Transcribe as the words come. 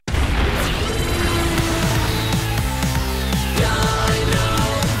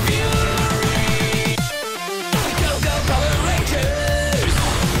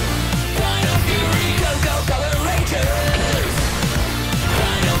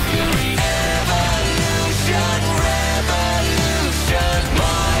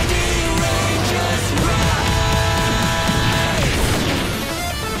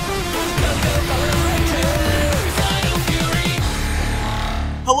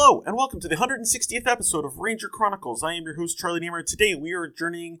Hello, and welcome to the 160th episode of Ranger Chronicles. I am your host, Charlie Namer. Today, we are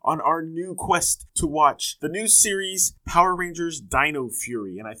journeying on our new quest to watch the new series, Power Rangers Dino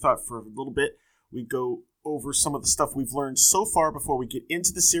Fury. And I thought for a little bit, we'd go over some of the stuff we've learned so far before we get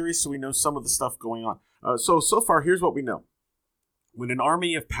into the series, so we know some of the stuff going on. So far, here's what we know. When an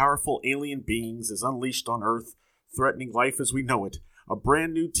army of powerful alien beings is unleashed on Earth, threatening life as we know it, a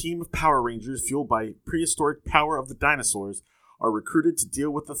brand new team of Power Rangers, fueled by prehistoric power of the dinosaurs, are recruited to deal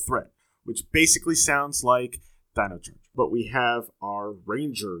with the threat, which basically sounds like Dino Charge. But we have our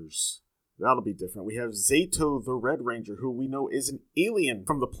Rangers. That'll be different. We have Zato the Red Ranger, who we know is an alien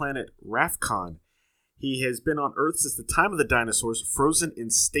from the planet Rafkon. He has been on Earth since the time of the dinosaurs, frozen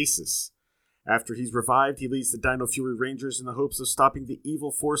in stasis. After he's revived, he leads the Dino Fury Rangers in the hopes of stopping the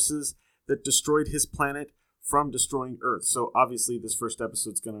evil forces that destroyed his planet from destroying Earth. So obviously this first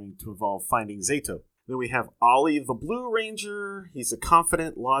episode is going to involve finding Zato. Then we have Ollie the Blue Ranger. He's a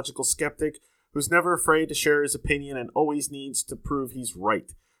confident, logical skeptic who's never afraid to share his opinion and always needs to prove he's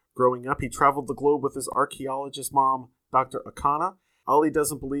right. Growing up, he traveled the globe with his archaeologist mom, Dr. Akana. Ollie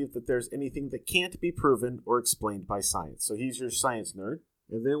doesn't believe that there's anything that can't be proven or explained by science. So he's your science nerd.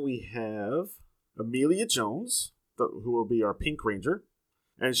 And then we have Amelia Jones, who will be our Pink Ranger.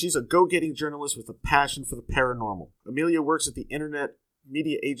 And she's a go-getting journalist with a passion for the paranormal. Amelia works at the internet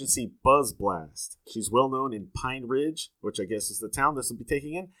media agency BuzzBlast. She's well known in Pine Ridge, which I guess is the town this will be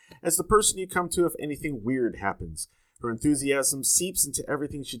taking in, as the person you come to if anything weird happens. Her enthusiasm seeps into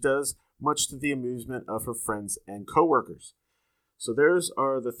everything she does, much to the amusement of her friends and coworkers. So those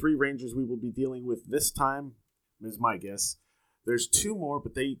are the three Rangers we will be dealing with this time, is my guess. There's two more,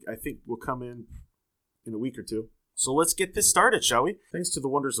 but they, I think, will come in a week or two. So let's get this started, shall we? Thanks to the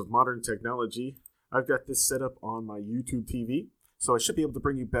wonders of modern technology, I've got this set up on my YouTube TV. So I should be able to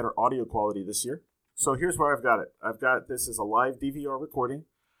bring you better audio quality this year. So here's where I've got it. I've got this as a live DVR recording.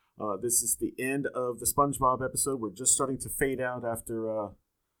 This is the end of the SpongeBob episode. We're just starting to fade out after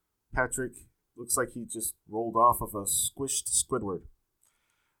Patrick looks like he just rolled off of a squished Squidward.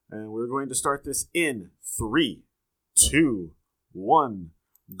 And we're going to start this in 3, 2, 1,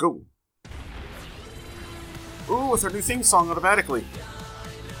 go. Ooh, it's our new theme song automatically.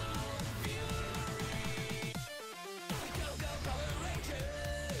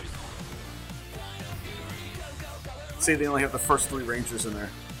 Say they only have the first 3 Rangers in there.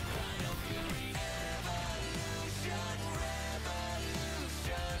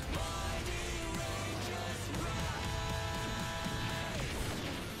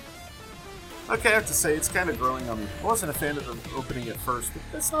 Okay, I have to say, it's kind of growing on me. I wasn't a fan of the opening at first,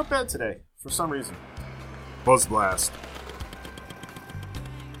 but it's not bad today, for some reason. BuzzBlast.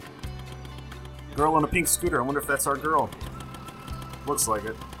 Girl on a pink scooter. I wonder if that's our girl. Looks like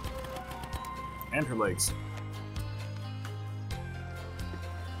it. And her legs.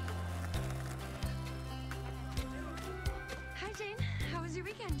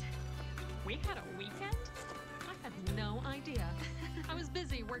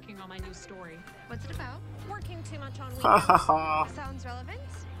 Working on my new story. What's it about? Working too much on weekends. Sounds relevant.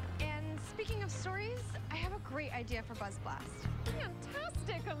 And speaking of stories, I have a great idea for BuzzBlast.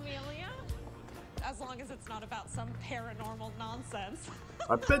 Fantastic, Amelia. As long as it's not about some paranormal nonsense.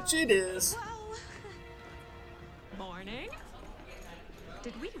 I bet you it is. Well, morning.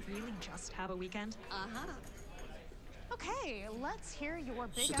 Did we really just have a weekend? Uh-huh. Okay, let's hear your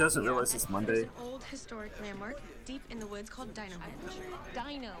big She doesn't idea. realize it's Monday. There's an old historic landmark deep in the woods called Dino Henge.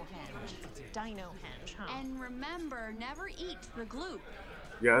 Dino Henge, huh? And remember, never eat the glue.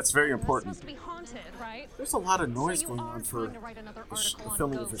 Yeah, that's very It's important. supposed to be haunted, right? There's a lot of noise So you going are on for trying to write another the article on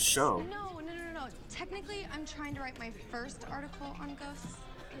filming of a ghosts. show. No. Technically, I'm trying to write my first article on ghosts.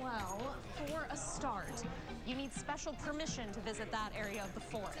 Well, for a start, you need special permission to visit that area of the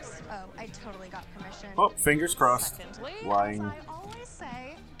forest. Oh, I totally got permission. Oh, fingers crossed. Secondly, Lying. as I always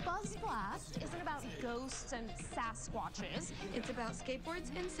say, BuzzBlast isn't about ghosts and Sasquatches. It's about skateboards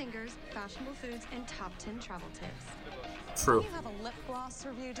and singers, fashionable foods, and top 10 travel tips. True. Do you have a lip gloss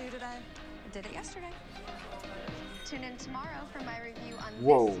review due today? I did it yesterday. Tune in tomorrow for my review on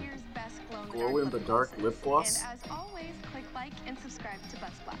Whoa. this year's best Glow-in-the-dark lip gloss? And as always, click like and subscribe to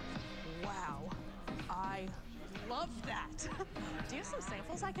BuzzBlast. Wow, I love that. Do you have some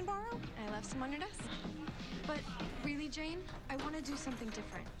samples I can borrow? I left some on your desk. But really, Jane, I want to do something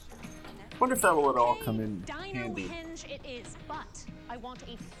different. Wonder if that will at all come in Dino handy. Henge it is, but I want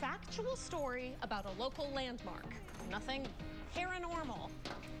a factual story about a local landmark. Nothing paranormal.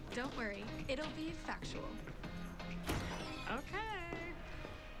 Don't worry, it'll be factual. Okay.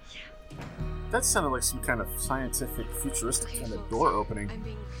 Yeah. That sounded like some kind of scientific, futuristic Okay, kind of folks, door opening. I'm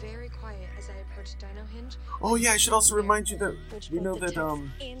being very quiet as I approach Dino Hinge. Oh yeah, I should also remind you that which we know both that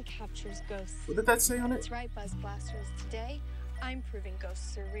detects and captures ghosts. what did that say on it? That's right, Buzz Blasters. Today, I'm proving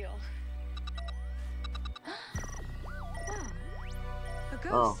ghosts are real. Wow. A ghost.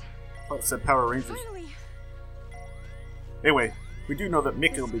 Oh, I thought it said Power Rangers. Finally. Anyway, we do know that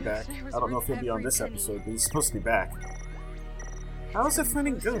Mickey will be This back. nightmare was I don't know if worth he'll be on every this penny. episode, but he's supposed to be back. How is it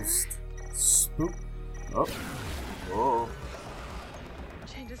finding ghosts? Spook. Oh. Whoa.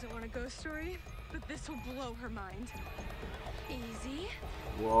 Jane doesn't want a ghost story, but this will blow her mind. Easy.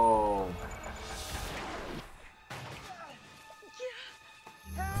 Whoa.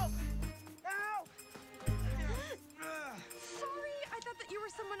 Help! Help! Sorry, I thought that you were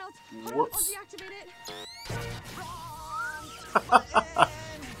someone else. Whoops. I'll deactivate it.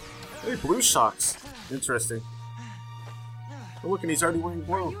 Hey, blue shocks. Interesting. Oh, look, and he's already wearing Are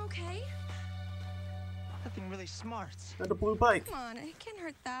blue. you okay? Nothing really smart. And a blue bike. Come on, it can't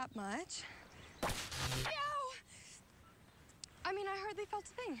hurt that much. Ow! I mean, I hardly felt a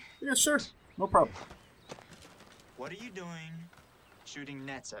thing. Yeah, sure. No problem. What are you doing? Shooting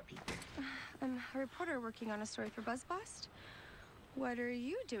nets at people. I'm a reporter working on a story for BuzzBlast. What are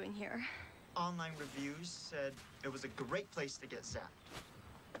you doing here? Online reviews said it was a great place to get zapped.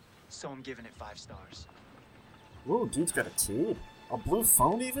 So I'm giving it 5 stars. Whoa, dude's got a tube. A blue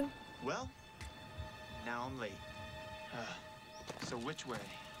phone, even? Well, now I'm late. So which way?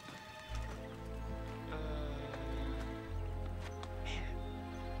 Man,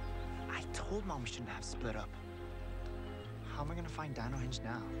 I told Mom we shouldn't have split up. How am I gonna find Dino Hinge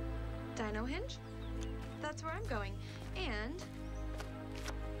now? Dino Hinge? That's where I'm going. And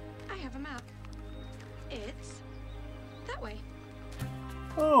I have a map. It's that way.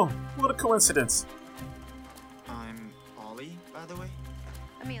 Oh, what a coincidence. I'm Ollie, by the way.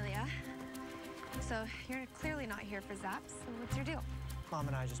 Amelia. So you're clearly not here for Zaps. So what's your deal? Mom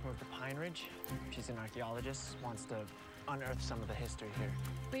and I just moved to Pine Ridge. She's an archaeologist, wants to unearth some of the history here.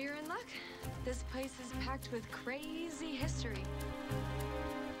 Well, you're in luck. This place is packed with crazy history.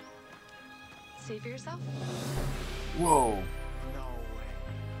 See for yourself. Whoa. No way.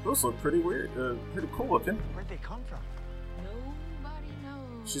 Those look pretty weird. Pretty cool looking. Where'd they come from? Nobody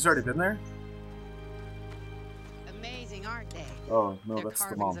knows. She's already been there? Amazing, aren't they? Oh, no, They're that's the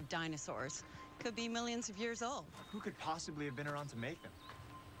carvings mom. of dinosaurs. Could be millions of years old. Who could possibly have been around to make them?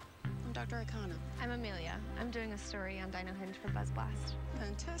 I'm Dr. Arcana. I'm Amelia. I'm doing a story on Dino Hinge for BuzzBlast.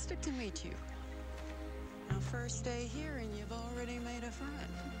 Fantastic to meet you. Our first day here and you've already made a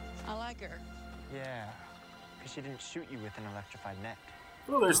friend. I like her. Yeah, because she didn't shoot you with an electrified net.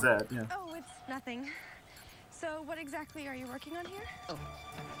 Well, there's that, yeah. Oh, it's nothing. So what exactly are you working on here? Oh,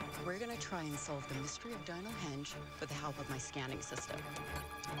 we're gonna try and solve the mystery of Dino Henge with the help of my scanning system.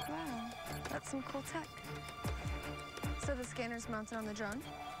 Wow, that's some cool tech. So the scanner's mounted on the drone?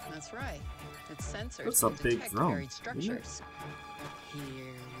 That's right. Its sensors That's a can big detect drone, buried isn't it? structures.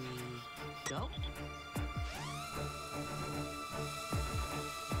 Here we go.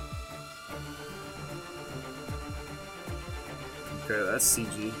 Okay, that's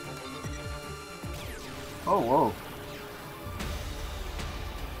CG. Oh, whoa.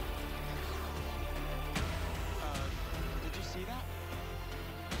 Did you see that?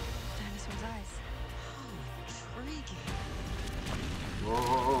 Dinosaur's eyes. How intriguing.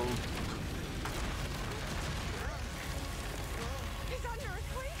 Whoa. Is that an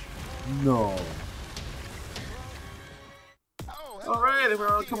earthquake? No. Alright, and we're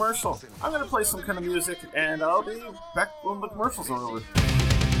on a commercial. I'm gonna play some kind of music, and I'll be back when the commercials are over. New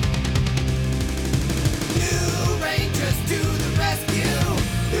Rangers to the rescue!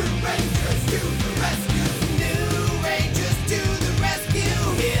 New Rangers to the rescue! New Rangers to the rescue!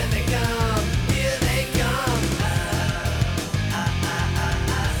 Here they come! Here they come!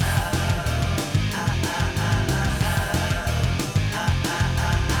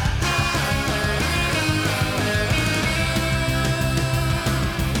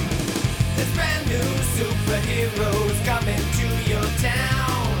 There's brand new superheroes coming to your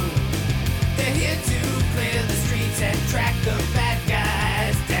town. They're here to clear the streets and track the bad guys.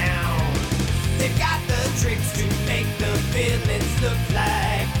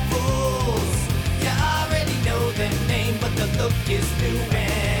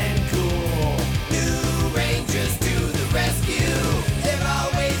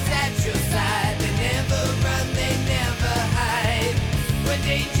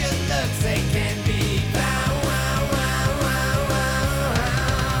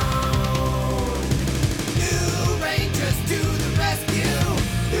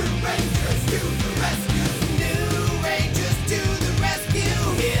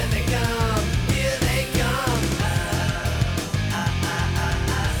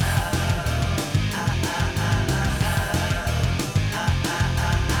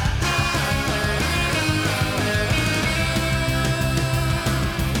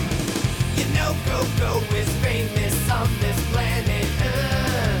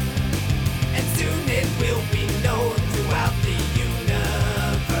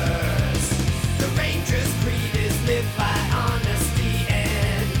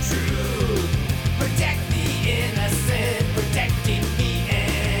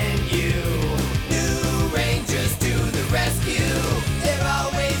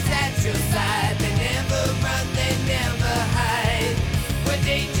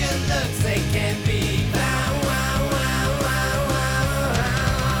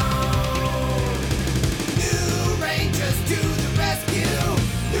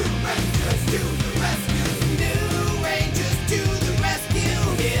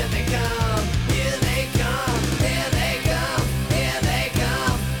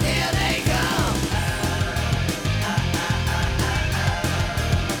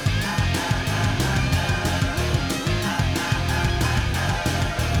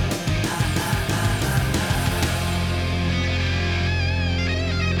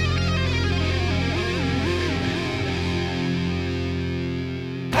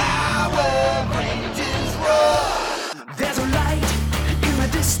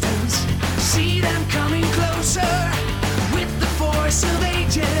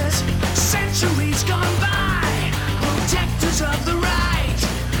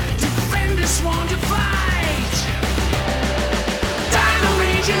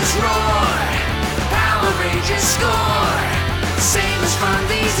 Rangers score. Save us from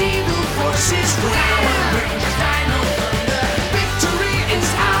these evil forces. Power Rangers Dino Thunder. Victory is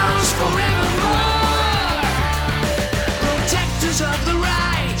ours forevermore. Protectors of the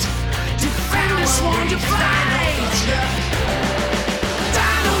right. Defenders sworn to fight.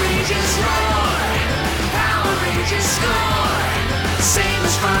 Dino Rangers roar. Power Rangers score. Save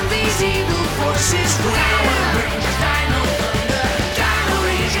us from these evil forces. Power Rangers Dino Thunder. Dino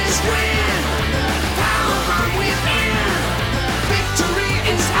Rangers win. Power from within. Victory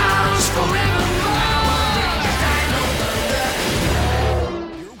is ours forevermore. Dino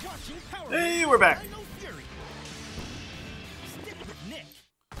Thunder. Hey, we're back. Is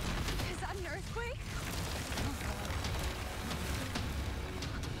that an earthquake?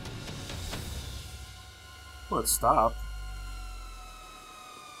 Let's stop.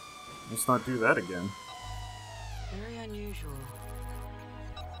 Let's not do that again. Very unusual.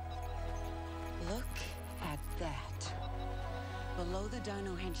 Look at that. Below the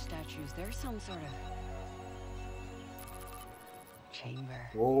Dino Hench statues, there's some sort of chamber.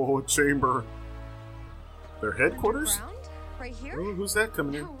 Oh, chamber. Their headquarters? Underground? Right here? Oh, who's that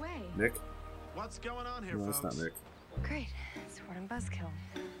coming in? No way. Nick? What's going on here, No, that's folks? not Nick. Great. It's Warden Buzzkill.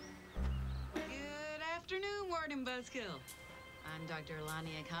 Good afternoon, Warden Buzzkill. I'm Dr.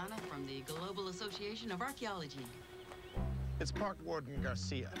 Alani Akana from the Global Association of Archaeology. It's Park Warden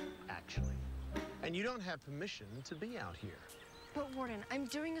Garcia, actually. And you don't have permission to be out here. But Warden, I'm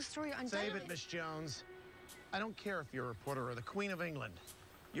doing a story on Save Dino- it, Miss Jones. I don't care if you're a reporter or the Queen of England.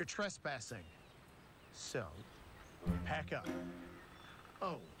 You're trespassing. So, pack up.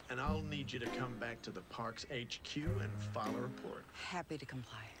 Oh, and I'll need you to come back to the park's HQ and file a report. Happy to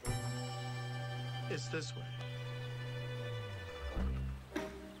comply. It's this way.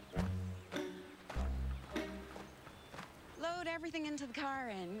 Load everything into the car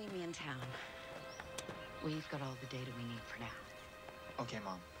and meet me in town. We've got all the data we need for now. Okay,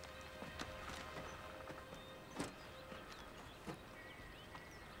 Mom.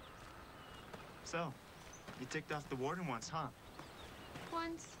 So, you ticked off the warden once, huh?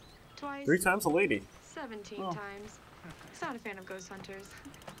 Once, twice, 3 times a lady. 17 Oh. times. He's not a fan of ghost hunters.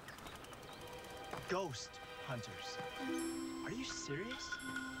 Ghost hunters. Are you serious?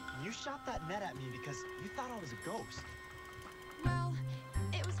 You shot that net at me because you thought I was a ghost. Well,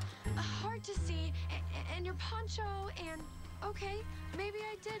 it was hard to see, and your poncho, and okay, maybe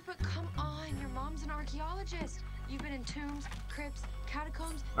I did, but come on, your mom's an archaeologist. You've been in tombs, crypts,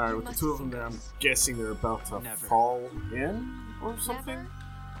 catacombs. Alright, You with the must two have of them seen there, I'm ghosts. guessing they're about to Never. fall in or something.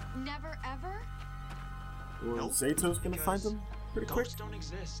 Never, ever? Or Nope, Zato's gonna find because them pretty quick. Ghosts don't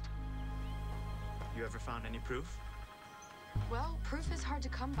exist. You ever found any proof? Well, proof is hard to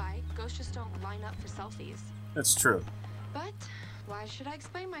come by. Ghosts just don't line up for selfies. That's true. But why should I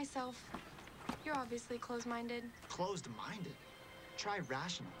explain myself? You're obviously closed-minded. Closed-minded. Try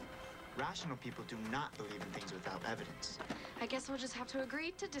rational. Rational people do not believe in things without evidence. I guess we'll just have to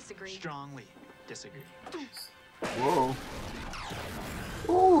agree to disagree. Strongly disagree. Whoa.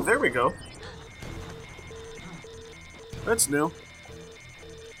 Ooh, there we go. That's new.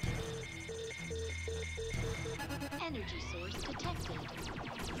 Energy source detected.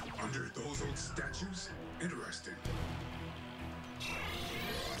 Under those old statues? Interesting.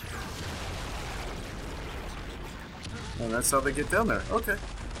 And that's how they get down there. Okay.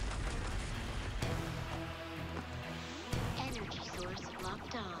 Energy source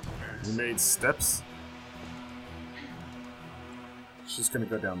locked on. We made steps. She's gonna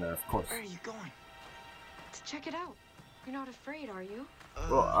go down there, of course. Where are you going? To check it out. You're not afraid, are you?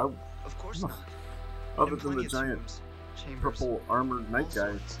 Well, Of course not. other And than the plenty of giant rooms, chambers, purple armored knight all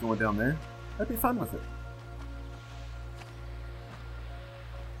guy sorts. going down there, I'd be fine with it.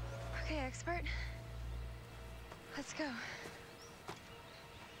 Okay, expert. Let's go.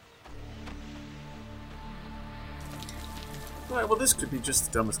 Alright, well this could be just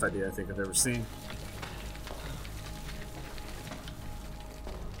the dumbest idea I think I've ever seen.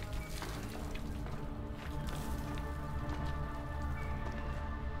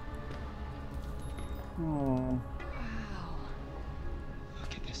 Hmm. Wow.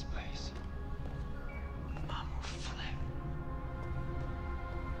 Look at this place. Mom will flip.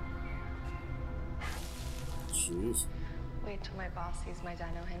 Jeez. Wait till my boss sees my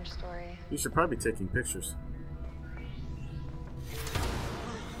Dino Hinge story. You should probably be taking pictures.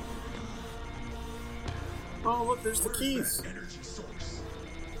 Oh, look, there's the Where's keys. that energy source?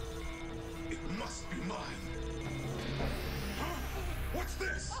 It must be mine. Huh? What's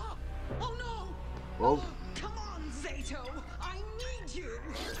this? Oh no! Well, Come on, Zato! I need you!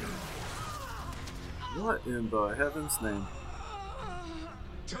 what in the heaven's name?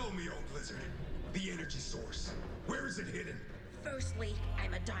 Tell me, old lizard. The energy source. Where is it hidden? Firstly,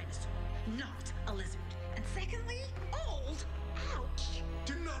 I'm a dinosaur, not a lizard. And secondly, old. Ouch.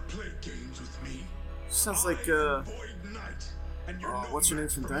 Do not play games with me. Sounds like, Void Knight, and you're no what's your name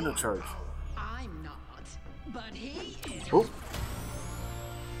from Dino Charge? I'm not, but he is. Oh.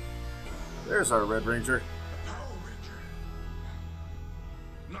 There's our Red Ranger. Power Ranger.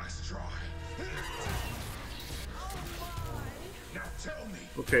 Nice try. Now tell me.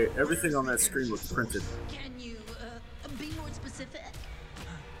 Okay, everything on that screen looks printed. Can you be more specific?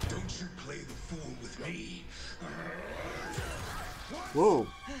 Don't you play the fool with me. Whoa.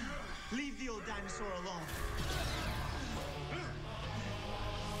 Leave the old dinosaur alone.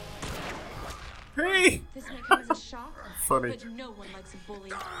 Hey! This may come as a shock, Funny. but no one likes a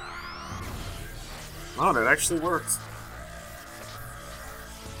bully. Oh, that actually works.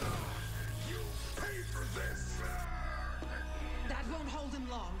 That won't hold him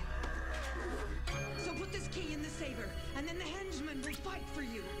long. So put this key in the saber, and then the henchman will fight for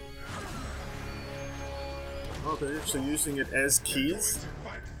you. Oh, they're actually using it as keys?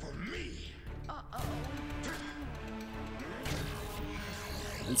 Fight for me.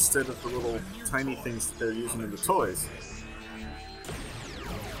 Instead of the little tiny things that they're using in the toys.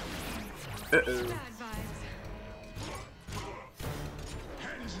 Uh-oh.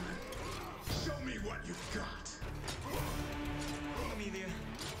 Henchman, show me what you've got. Amelia,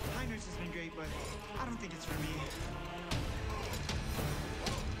 Heinrich has been great, but I don't think it's for me.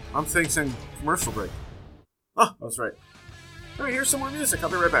 I'm thinking commercial break. Oh, I was right. Alright, here's some more music. I'll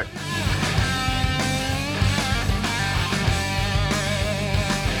be right back.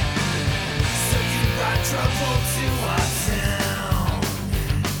 So you brought trouble to our town.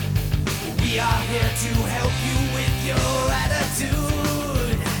 We are here to help you with your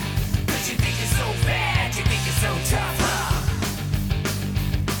attitude. 'Cause you think you're so bad, you think you're so tough, huh?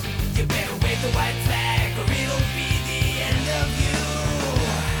 You better wave the white flag or it'll be the end of you.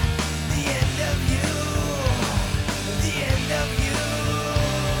 The end of you. The end of you.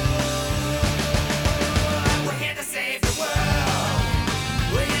 We're here to save the world.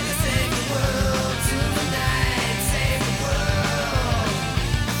 We're here to save the world tonight. Save the world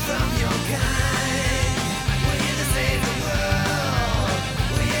from your kind. We're here to save the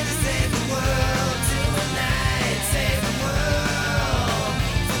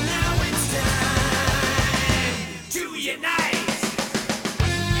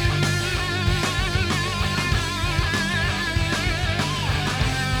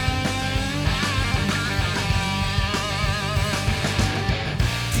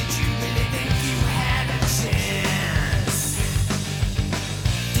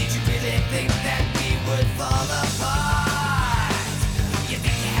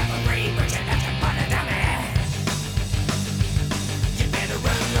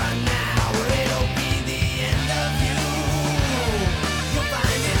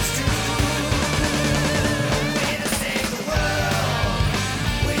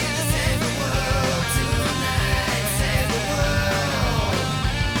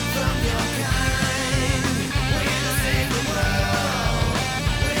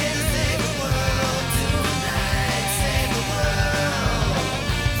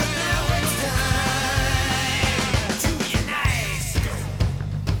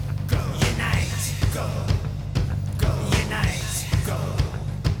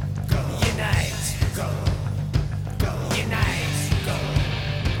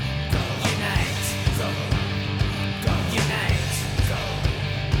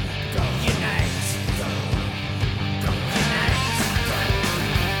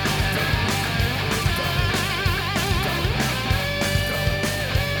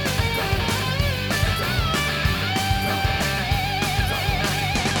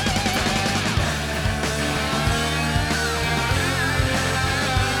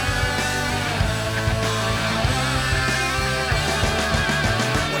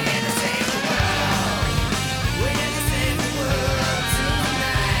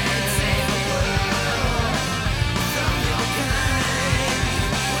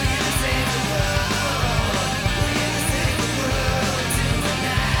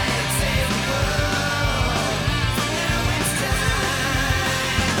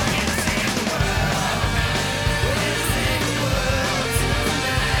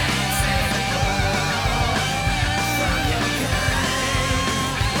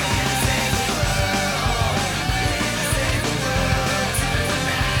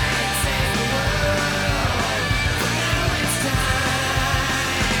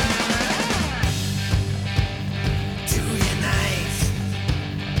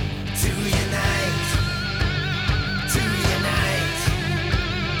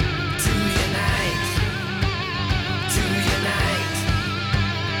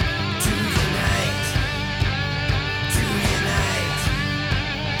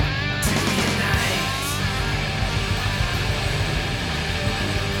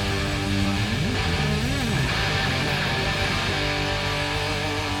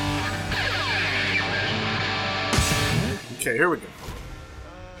Okay, here we go.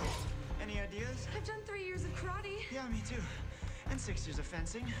 Any ideas? I've done 3 years of karate. Yeah, me too. And 6 years of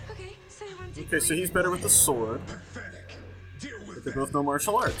fencing. Okay, so you want to take Okay, so he's better with the sword. Pathetic. Deal with But they that. both know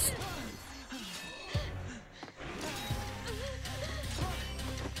martial arts.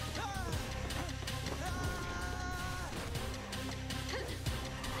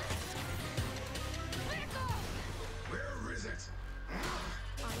 Where is it?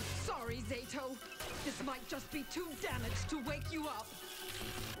 I'm sorry, Zato. This might just be too damaged to wake you up.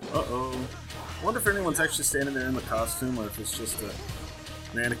 Uh-oh. I wonder if anyone's actually standing there in the costume or if it's just a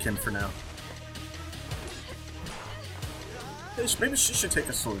mannequin for now. Hey, maybe she should take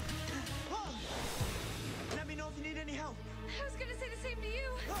a sword. Let me know if you need any help. I was gonna say the same to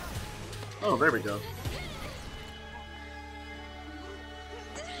you. Oh, there we go.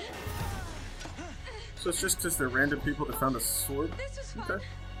 So it's just because they're random people that found a sword? This was fun. Okay.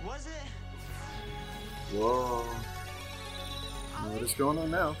 Was it? Whoa. What is going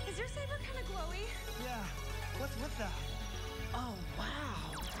on now? Is your saber kind of glowy? Yeah. What's with that? Oh,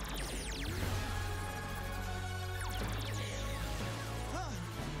 wow.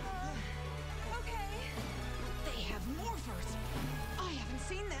 Okay. They have morphers. I haven't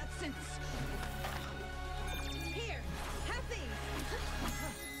seen that since. Here, have these.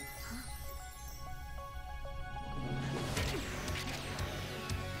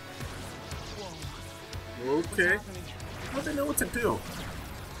 Okay. Well, they know what to do.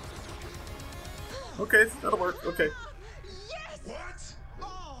 Okay, that'll work. Okay. Yes! What?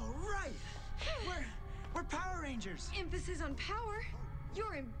 All right. We're Power Rangers. Emphasis on power.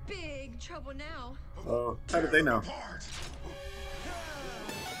 You're in big trouble now. Oh, how did they know? Apart.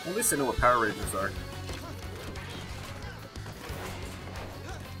 At least they know what Power Rangers are.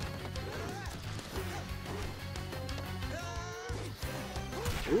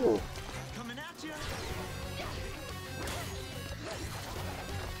 Ooh. Coming at you.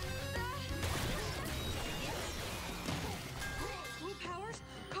 Blue powers,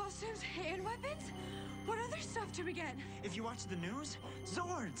 costumes, and weapons? What other stuff do we get? If you watch the news,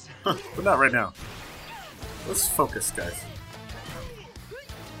 Zords. But not right now. Let's focus, guys.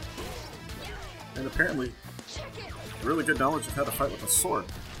 And apparently, Check it! really good knowledge of how to fight with a sword.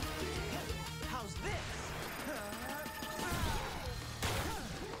 How's this?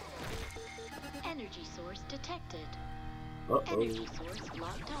 Energy source detected. Uh-oh. Energy source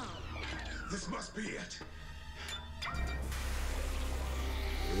locked on. This must be it.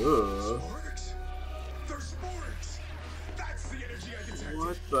 Ugh. Sporix? They're Sporix! That's the energy I detected!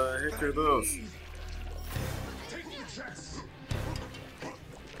 What the heck are those? Take the chest!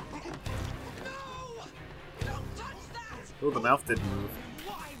 Don't touch that! Oh, the mouth didn't move.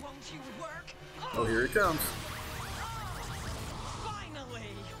 Why won't you work? Oh, here it comes.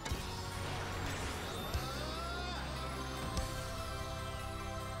 Finally!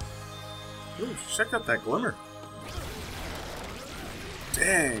 Ooh, check out that glimmer.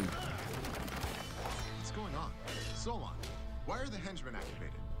 Dang. What's going on? Solon, why are the henchmen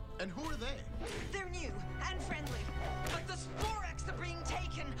activated? And who are they? They're new and friendly, but the Sporex are being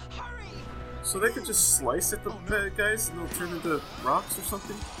taken. Hurry! So they can just slice at the bad guys and they'll turn into rocks or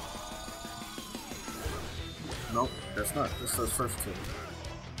something? Nope, that's not. That's those first two.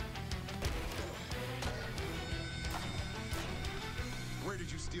 Where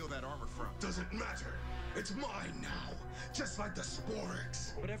did you steal that armor from? Doesn't matter. It's mine now. Just like the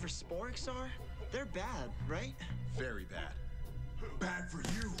Sporix. Whatever Sporix are, they're bad, right? Very bad. Bad for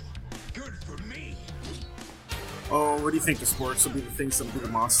you. Good for me. Oh, what do you think? The sports will be the things that'll be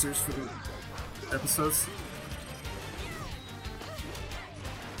the monsters for the episodes?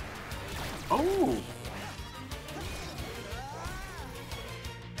 Oh!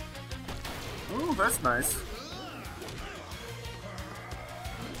 Oh, that's nice.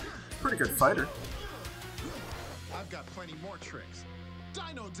 Pretty good fighter. I've got plenty more tricks.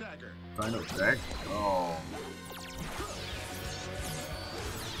 Dino Dagger! Dino Dagger? Oh.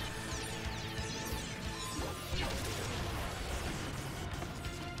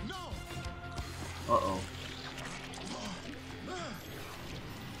 Uh-oh.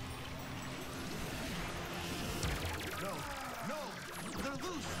 No, they're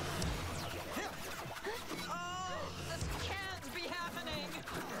loose. Oh, this can't be happening.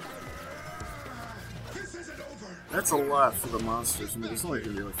 This isn't over. That's a lot for the monsters. I mean, there's only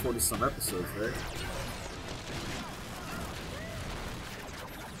going to be like 40-some episodes, right?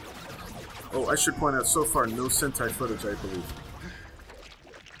 Oh, I should point out, so far, no Sentai footage, I believe.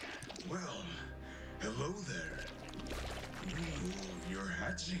 Well, hello there. Ooh, you're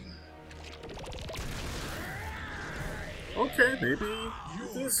hatching. Okay, maybe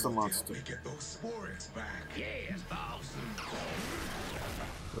it is a monster. Get those Sporix back. Yes, boss.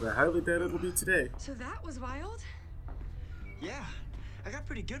 But I highly doubt it'll be today. So that was wild. Yeah, I got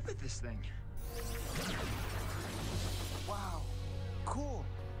pretty good with this thing. Wow, cool.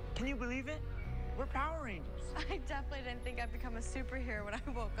 Can you believe it? We're Power Rangers. I definitely didn't think I'd become a superhero when I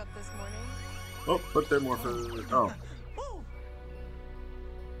woke up this morning. Oh, but they're more for... Oh.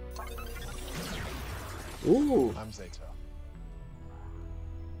 Ooh. I'm Zayto.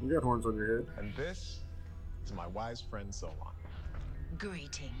 You got horns on your head. And this is my wise friend Solon.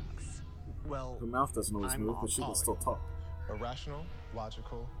 Greetings. Well, Her mouth doesn't always I'm move, but she can Ollie. still talk. A rational,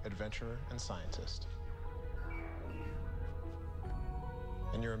 logical, adventurer, and scientist.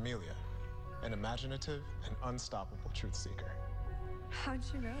 And you're Amelia, an imaginative and unstoppable truth seeker. How'd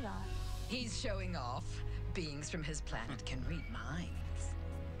you know that? He's showing off. Beings from his planet can read minds.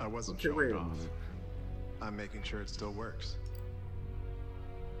 I wasn't Okay, wait showing a off. minute. I'm making sure it still works.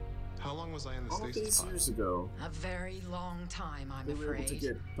 How long was I in the All stasis these pod? years ago, A very long time, I'm they were able afraid. to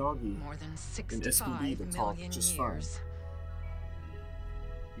get Doggy More than and 65 SPB to talk million just years.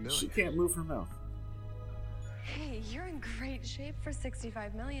 fine. She can't move her mouth. Hey, you're in great shape for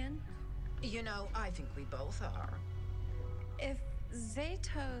 65 million. You know, I think we both are. If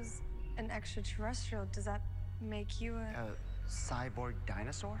Zayto's an extraterrestrial, does that make you a... cyborg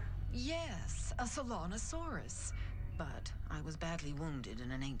dinosaur? Yes, a Solanosaurus. But I was badly wounded in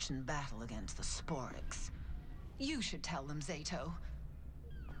an ancient battle against the Sporix. You should tell them, Zayto.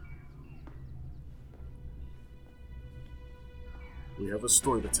 We have a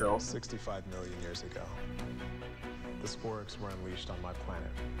story to tell. 65 million years ago, the Sporix were unleashed on my planet,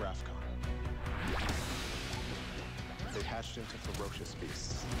 Rafcon. They hatched into ferocious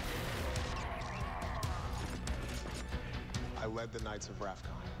beasts. I led the Knights of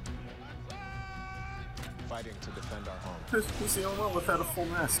Rafcon, fighting to defend our home. He's the only one without a full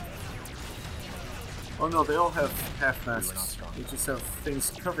mask. Oh no, they all have half We were not masks. strong. They just have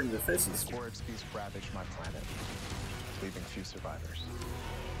things covering their The faces. Sporix beast ravaged my planet, leaving few survivors.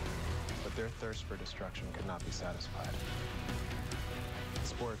 But their thirst for destruction could not be satisfied.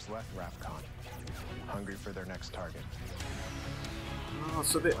 The Sporix left Rafcon, hungry for their next target. Oh,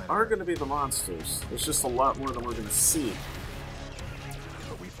 so they are going to be the monsters. There's just a lot more than we're going to see.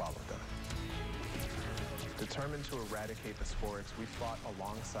 But we followed them. Determined to eradicate the Sporix, we fought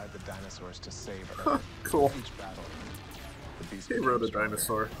alongside the dinosaurs to save Earth. Cool. Each battle, the beast He became rode a stronger,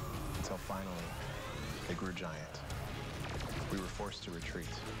 dinosaur. until finally, they grew giant. We were forced to retreat.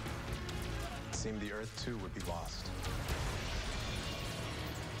 It seemed the Earth too would be lost.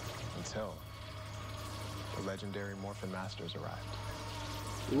 Until the legendary Morphin Masters arrived.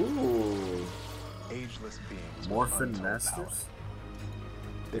 Ooh. Ageless beings. with Morphin untold Masters? power.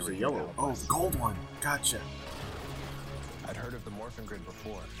 They There's a were yellow. here to Oh, help us. gold one. Gotcha. I'd heard of the Morphin Grid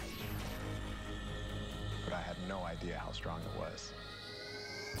before, but I had no idea how strong it was.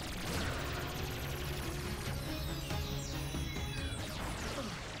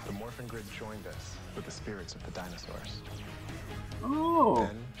 The Morphin Grid joined us with the spirits of the dinosaurs. Oh.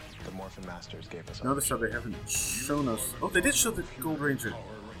 Then the Morphin Masters gave us Notice how they haven't shown us. Oh, they did show the Gold Ranger.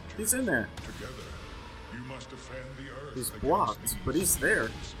 He's in there. Together, you must defend the Earth. He's against blocked, these but he's there.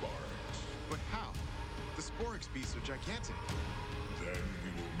 Sporix. But how? The Sporix beasts are gigantic. Then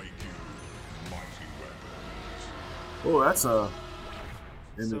we will make you mighty weapons. Oh, that's a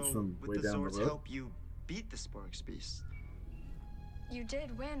image So, from would way the down swords the road. help you beat the Sporix beast? You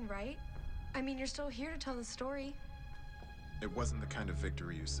did win, right? I mean, you're still here to tell the story. It wasn't the kind of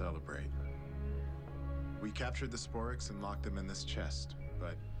victory you celebrate. We captured the Sporix and locked them in this chest,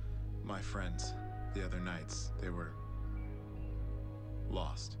 but my friends, the other knights, they were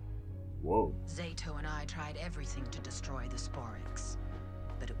lost. Whoa. Zayto and I tried everything to destroy the Sporix,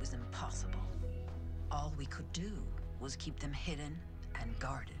 but it was impossible. All we could do was keep them hidden and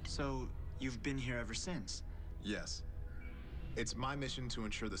guarded. So, you've been here ever since? Yes. It's my mission to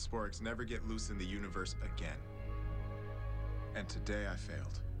ensure the Sporix never get loose in the universe again. And today I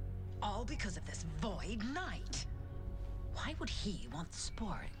failed. All because of this Void Knight. Why would he want the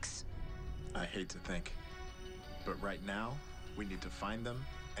Sporix? I hate to think. But right now, we need to find them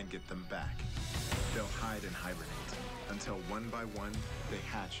and get them back. They'll hide and hibernate until one by one they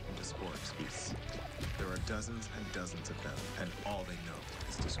hatch into Sporix beasts. There are dozens and dozens of them, and all they know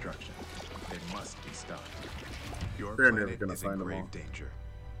is destruction. They must be stopped. Your They're never planet gonna is in find them grave all. danger.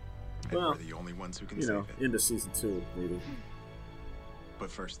 And Well, we're the only ones who can You save know, it. into season 2, maybe. But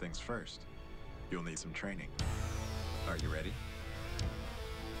first things first, you'll need some training. Are you ready?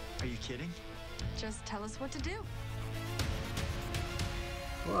 Are you kidding? Just tell us what to do.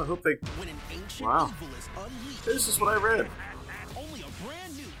 Well, I hope they... When an ancient Wow. evil is unleashed, This is what I read. only a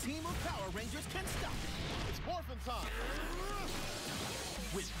brand new team of Power Rangers can stop it. It's morphin' time.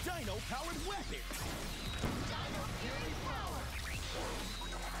 With Dino-powered weapons. Dino Fury Power.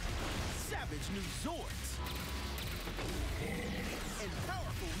 Savage new Zords. And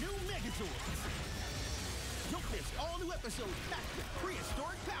powerful new Megazords. Don't miss all new episodes packed with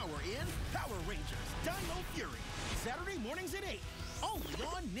prehistoric power in Power Rangers Dino Fury. Saturday mornings at 8. Only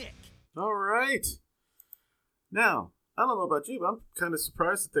on Nick. All right. Now, I don't know about you, but I'm kind of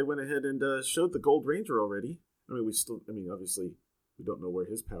surprised that they went ahead and showed the Gold Ranger already. Obviously, we don't know where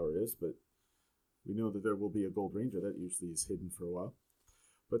his power is, but we know that there will be a Gold Ranger. That usually is hidden for a while.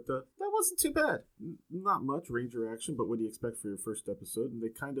 But that wasn't too bad. Not much Ranger action, but what do you expect for your first episode? And they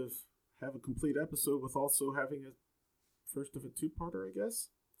kind of have a complete episode with also having a first of a two-parter, I guess.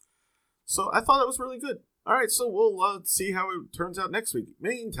 So I thought it was really good. All right, so we'll see how it turns out next week.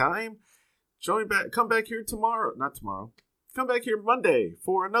 Meantime, come back here tomorrow. Not tomorrow. Come back here Monday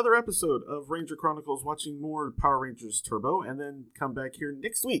for another episode of Ranger Chronicles, watching more Power Rangers Turbo, and then come back here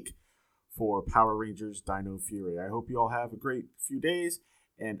next week for Power Rangers Dino Fury. I hope you all have a great few days,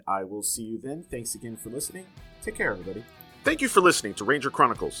 and I will see you then. Thanks again for listening. Take care, everybody. Thank you for listening to Ranger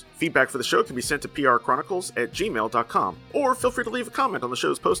Chronicles. Feedback for the show can be sent to prchronicles@gmail.com, or feel free to leave a comment on the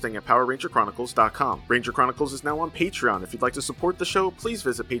show's posting at powerrangerchronicles.com. Ranger Chronicles is now on Patreon. If you'd like to support the show, please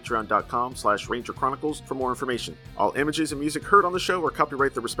visit patreon.com/rangerchronicles for more information. All images and music heard on the show are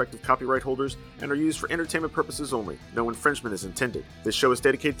copyright the respective copyright holders and are used for entertainment purposes only. No infringement is intended. This show is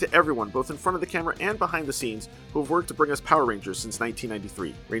dedicated to everyone, both in front of the camera and behind the scenes, who have worked to bring us Power Rangers since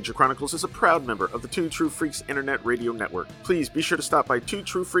 1993. Ranger Chronicles is a proud member of the Two True Freaks Internet Radio Network. Please be sure to stop by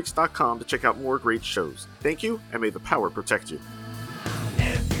twotruefreaks.com to check out more great shows. Thank you, and may the power protect you.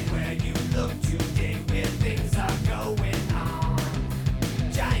 Everywhere you look today.